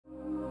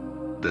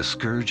The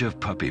scourge of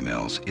puppy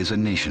mills is a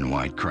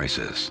nationwide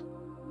crisis.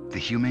 The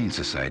Humane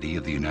Society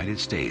of the United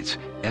States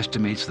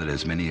estimates that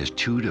as many as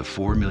 2 to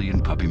 4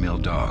 million puppy mill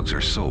dogs are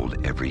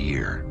sold every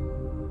year.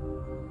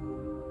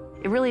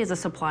 It really is a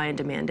supply and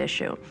demand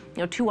issue. You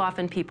know, too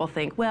often people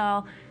think,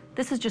 well,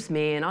 this is just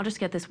me and I'll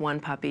just get this one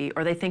puppy,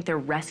 or they think they're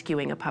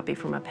rescuing a puppy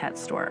from a pet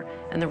store.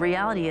 And the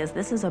reality is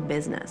this is a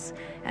business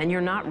and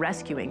you're not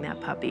rescuing that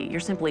puppy. You're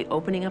simply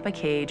opening up a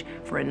cage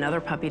for another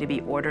puppy to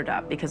be ordered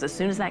up, because as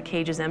soon as that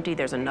cage is empty,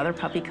 there's another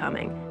puppy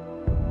coming.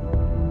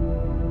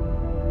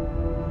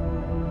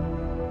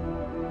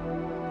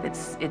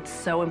 It's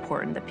so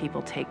important that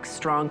people take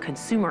strong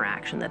consumer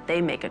action, that they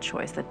make a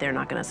choice that they're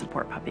not going to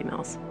support puppy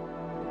mills.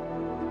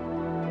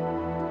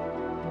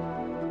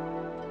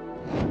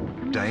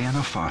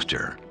 Diana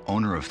Foster,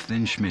 owner of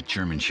Thin Schmidt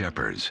German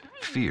Shepherds,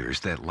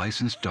 fears that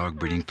licensed dog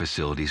breeding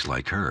facilities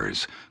like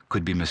hers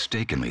could be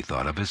mistakenly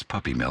thought of as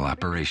puppy mill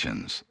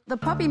operations. The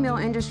puppy mill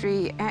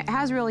industry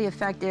has really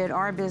affected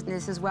our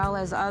business as well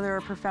as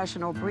other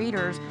professional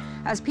breeders,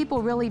 as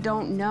people really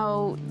don't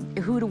know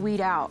who to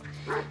weed out,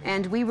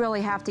 and we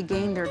really have to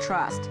gain their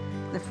trust.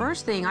 The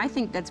first thing I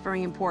think that's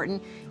very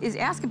important is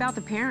ask about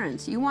the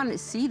parents. You want to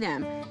see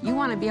them. You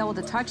want to be able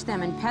to touch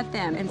them and pet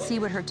them and see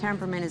what her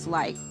temperament is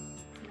like.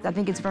 I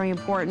think it's very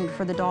important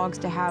for the dogs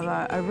to have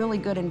a really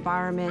good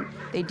environment.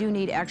 They do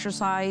need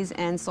exercise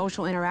and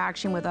social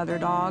interaction with other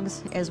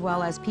dogs as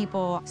well as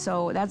people,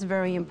 so that's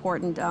very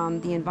important,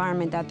 the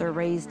environment that they're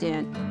raised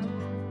in.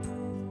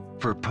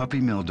 For puppy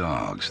mill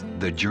dogs,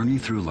 the journey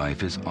through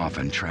life is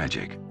often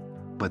tragic.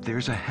 But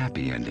there's a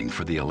happy ending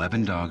for the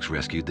 11 dogs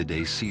rescued the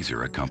day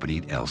Cesar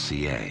accompanied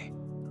LCA.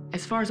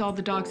 As far as all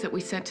the dogs that we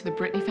sent to the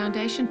Brittany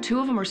Foundation, 2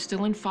 of them are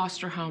still in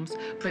foster homes,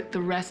 but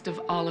the rest of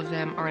all of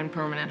them are in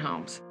permanent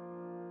homes.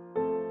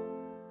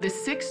 The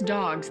 6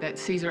 dogs that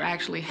Cesar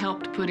actually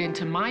helped put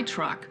into my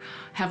truck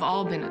have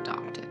all been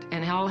adopted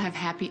and all have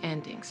happy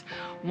endings.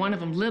 One of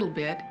them, Little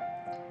Bit,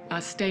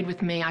 stayed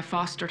with me. I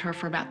fostered her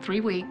for about 3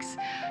 weeks.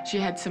 She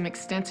had some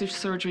extensive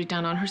surgery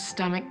done on her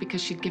stomach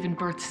because she'd given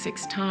birth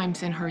 6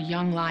 times in her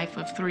young life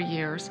of 3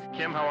 years.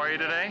 Kim, how are you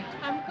today?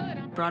 I'm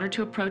good. I brought her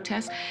to a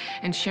protest,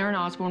 and Sharon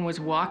Osborne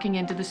was walking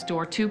into the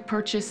store to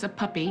purchase a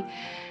puppy,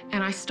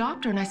 and I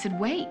stopped her and I said,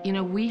 wait, you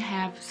know, we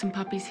have some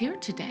puppies here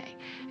today.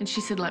 And she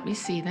said, let me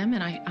see them,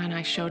 and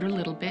I showed her a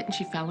little bit, and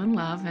she fell in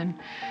love, and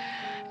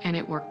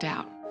it worked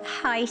out.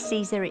 Hi,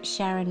 Cesar, it's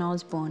Sharon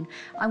Osborne.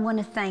 I want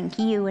to thank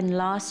you and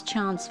Last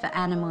Chance for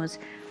Animals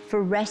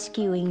for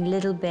rescuing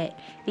Little Bit,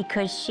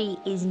 because she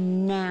is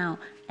now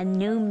a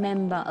new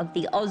member of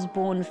the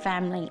Osborne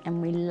family and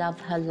we love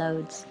her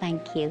loads.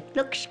 Thank you.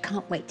 Look, she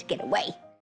can't wait to get away.